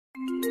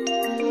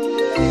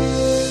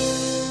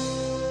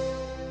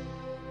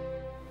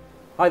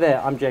Hi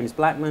there, I'm James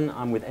Blackman.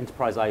 I'm with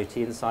Enterprise IoT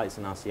Insights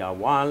and RCR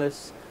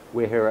Wireless.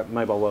 We're here at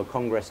Mobile World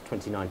Congress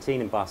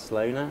 2019 in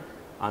Barcelona.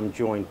 I'm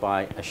joined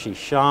by Ashish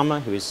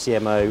Sharma, who is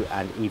CMO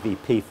and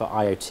EVP for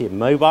IoT and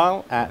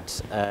Mobile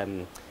at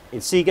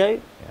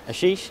Inseego. Yes.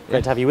 Ashish,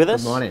 great to have you with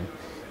us. Good morning.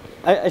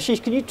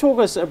 Ashish, can you talk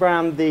us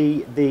around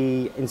the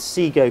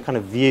Inseego kind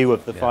of view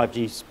of the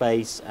 5G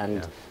space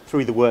and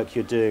through the work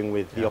you're doing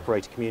with the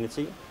operator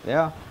community?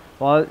 Yeah.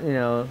 Well, you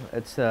know,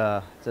 it's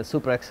a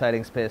super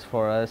exciting space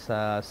for us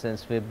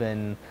since we've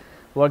been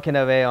working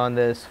away on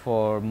this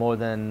for more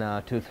than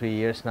 2-3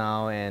 years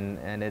now,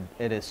 and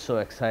it is so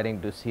exciting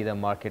to see the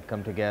market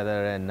come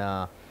together. And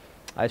I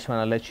just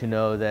want to let you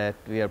know that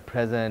we are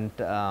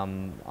present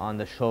on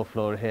the show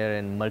floor here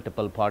in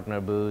multiple partner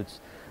booths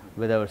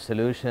with our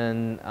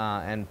solution,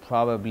 and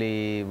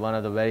probably one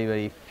of the very,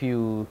 very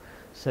few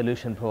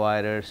solution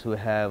providers who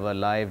have a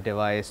live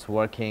device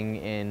working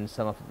in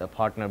some of the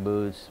partner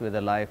booths with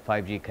a live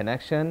 5G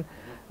connection.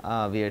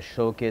 We are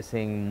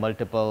showcasing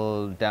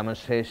multiple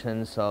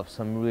demonstrations of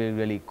some really,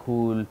 really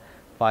cool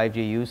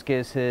 5G use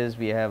cases.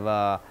 We have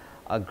a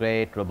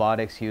great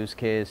robotics use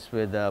case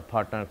with a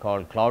partner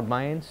called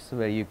CloudMinds,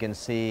 where you can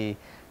see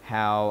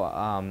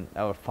how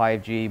our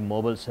 5G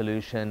mobile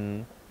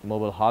solution,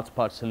 mobile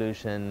hotspot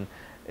solution,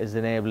 is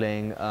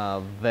enabling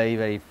very,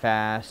 very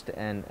fast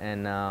and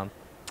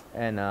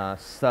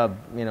sub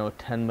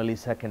 10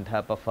 millisecond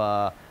type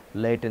of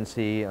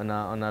latency on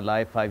a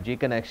live 5G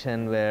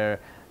connection, where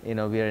we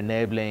are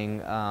enabling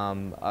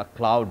a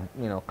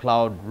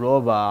cloud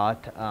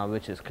robot,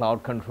 which is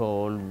cloud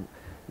control,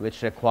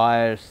 which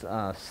requires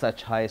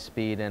such high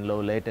speed and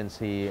low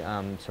latency.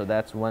 So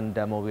that's one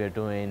demo we are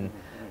doing.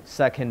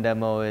 Second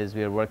demo is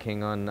we are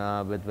working on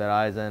with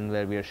Verizon,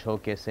 where we are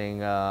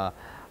showcasing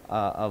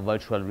a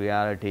virtual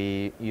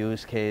reality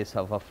use case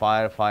of a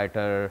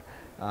firefighter,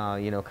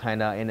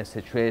 kind of in a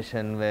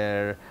situation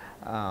where,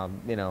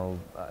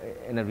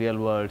 in a real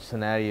world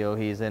scenario,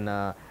 he's in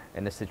a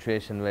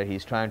situation where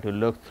he's trying to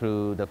look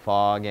through the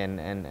fog and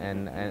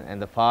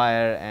the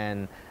fire,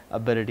 and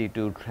ability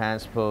to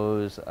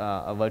transpose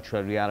a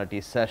virtual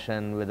reality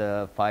session with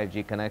a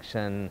 5G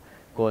connection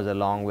goes a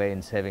long way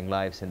in saving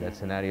lives in that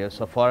scenario.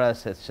 So for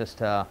us, it's just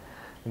a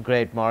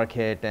great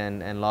market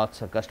and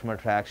lots of customer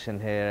traction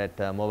here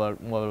at Mobile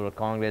World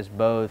Congress,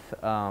 both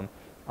on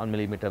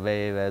millimeter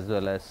wave as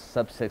well as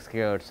sub-6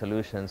 GHz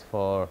solutions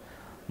for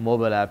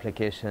mobile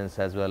applications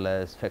as well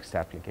as fixed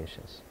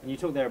applications. And you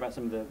talked there about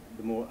some of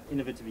the more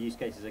innovative use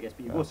cases, I guess,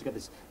 but you've also got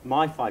this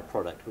MiFi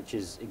product, which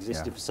has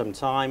existed for some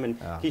time. And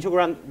can you talk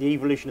around the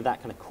evolution of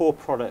that kind of core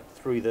product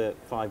through the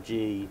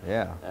 5G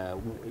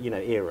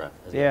era?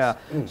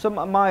 So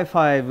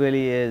MiFi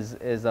really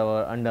is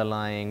our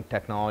underlying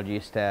technology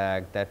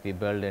stack that we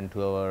build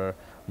into our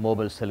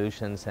mobile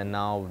solutions, and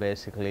now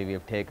basically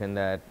we've taken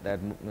that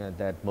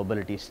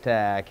mobility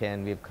stack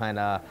and we've kind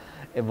of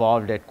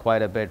evolved it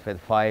quite a bit with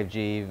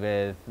 5G,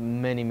 with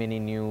many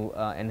new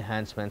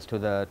enhancements to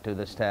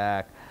the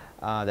stack.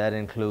 That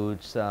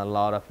includes a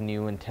lot of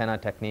new antenna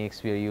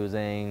techniques we are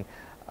using,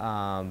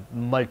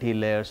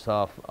 multi-layers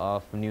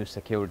of new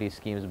security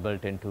schemes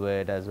built into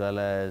it, as well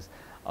as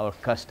our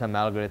custom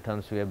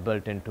algorithms we have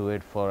built into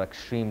it for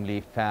extremely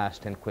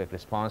fast and quick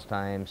response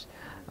times.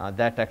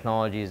 That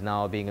technology is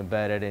now being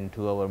embedded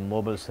into our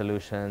mobile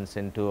solutions,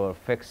 into our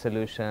fixed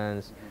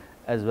solutions,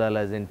 as well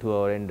as into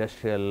our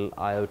industrial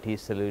IoT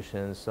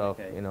solutions of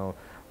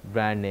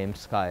brand name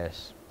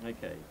Skyus.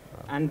 Okay.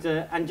 And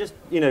just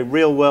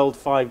real world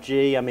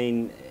 5G. I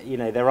mean,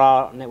 there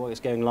are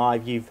networks going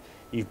live.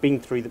 You've been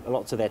through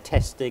lots of their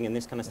testing and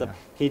this kind of stuff.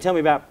 Can you tell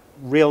me about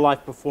real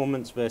life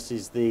performance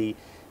versus the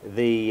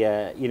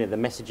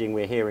messaging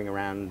we're hearing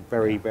around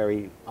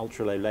very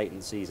ultra low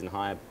latencies and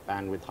higher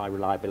bandwidth, high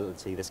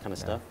reliability, this kind of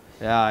stuff?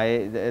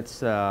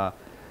 It's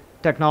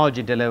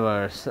technology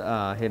delivers.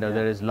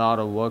 There is a lot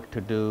of work to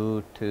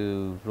do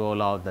to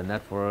roll out the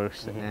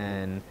networks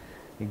and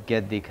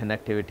get the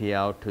connectivity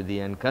out to the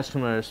end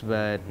customers.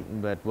 But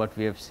what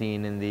we have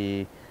seen in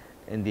the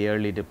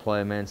early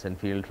deployments and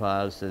field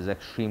trials is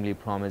extremely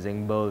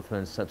promising, both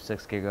on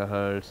sub-6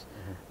 gigahertz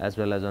as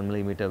well as on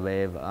millimeter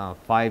wave.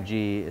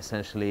 5G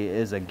essentially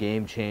is a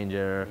game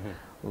changer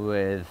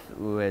with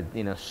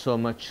so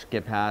much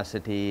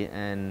capacity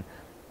and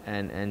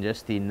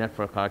just the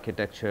network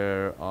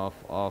architecture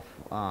of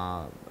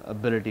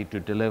ability to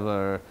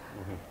deliver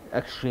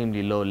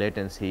extremely low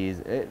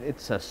latencies.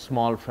 It's a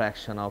small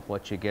fraction of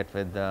what you get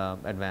with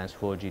advanced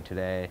 4G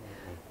today.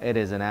 It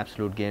is an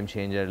absolute game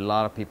changer. A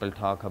lot of people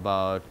talk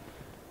about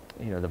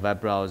the web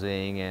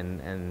browsing and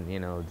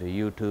the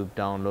YouTube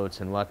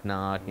downloads and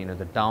whatnot,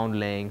 the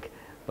downlink.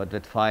 But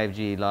with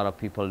 5G, a lot of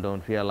people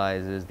don't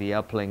realize is the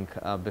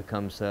uplink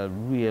becomes a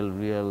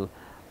real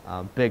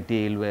big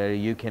deal, where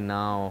you can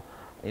now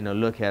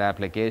look at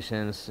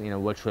applications,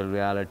 virtual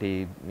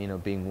reality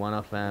being one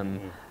of them,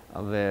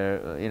 where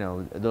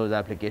those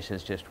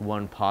applications just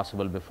weren't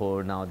possible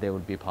before. Now they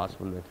would be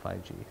possible with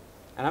 5G.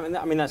 And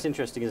I mean that's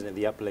interesting, isn't it?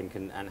 The uplink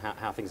and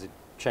how things are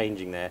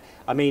changing there.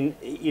 I mean,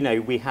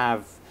 we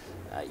have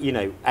you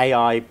know,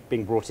 AI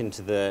being brought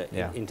into the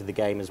into the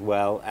game as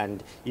well.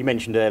 And you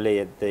mentioned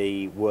earlier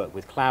the work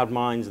with cloud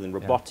mines and then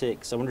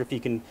robotics. I wonder if you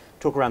can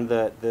talk around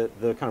the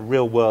kind of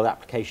real world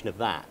application of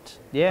that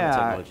kind of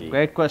technology.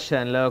 Great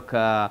question. Look,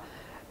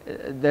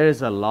 there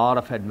is a lot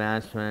of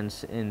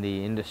advancements in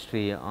the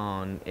industry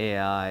on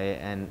AI,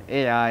 and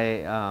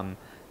AI,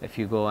 if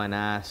you go and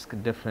ask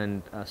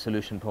different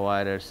solution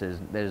providers,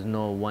 there's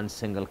no one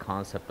single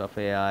concept of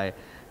AI.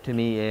 To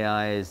me,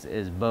 AI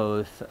is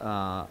both,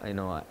 you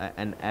know,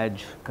 an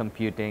edge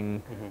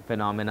computing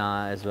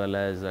phenomena as well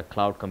as a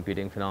cloud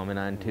computing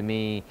phenomena. And to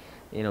me,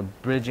 you know,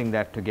 bridging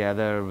that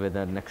together with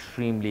an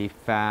extremely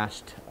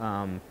fast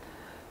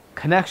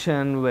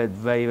connection with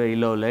very, very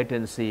low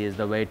latency is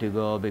the way to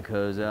go,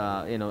 because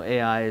you know,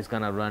 AI is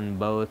going to run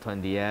both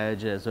on the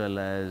edge as well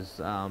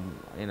as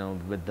you know,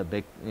 with the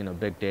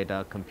big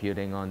data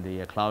computing on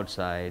the cloud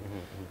side.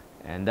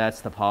 And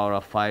that's the power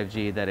of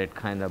 5G, that it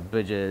kind of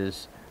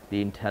bridges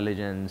the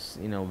intelligence,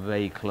 you know,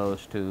 very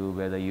close to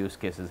where the use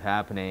case is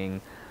happening,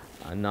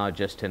 not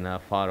just in a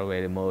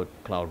faraway remote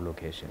cloud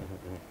location.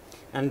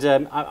 And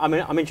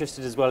I'm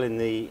interested as well in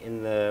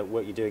the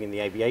work you're doing in the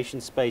aviation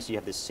space. You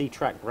have this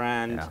C-Track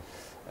brand.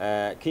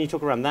 Can you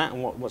talk around that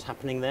and what's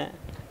happening there?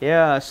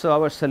 Yeah,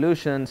 so our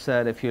solutions,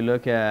 if you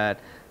look at,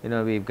 you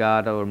know, we've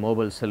got our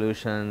mobile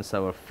solutions,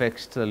 our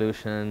fixed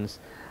solutions,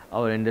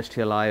 our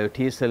industrial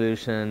IoT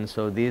solutions.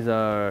 So these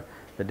are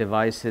the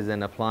devices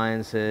and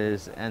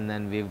appliances, and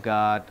then we've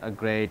got a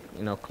great,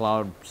 you know,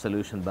 cloud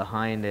solution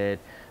behind it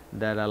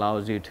that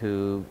allows you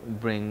to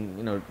bring,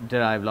 you know,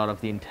 derive a lot of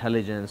the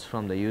intelligence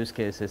from the use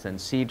cases. And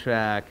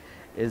C-Track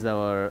is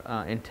our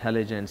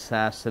intelligent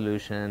SaaS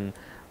solution,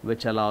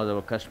 which allows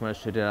our customers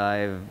to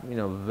derive, you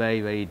know,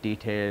 very, very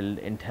detailed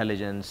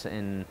intelligence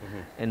in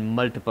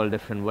multiple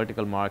different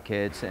vertical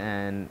markets.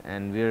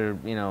 And we're,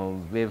 you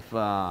know, we've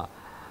found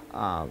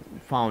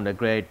a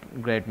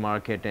great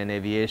market in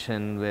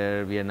aviation,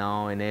 where we are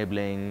now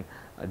enabling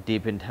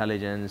deep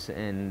intelligence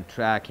in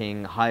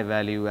tracking, high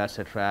value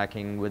asset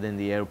tracking within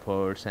the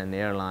airports and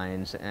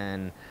airlines.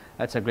 And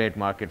that's a great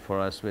market for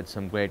us, with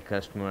some great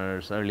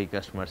customers, early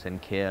customers in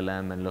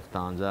KLM and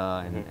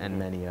Lufthansa and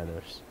many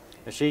others.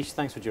 Ashish,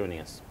 thanks for joining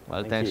us.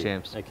 Well, thanks,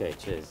 James. Okay,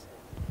 cheers.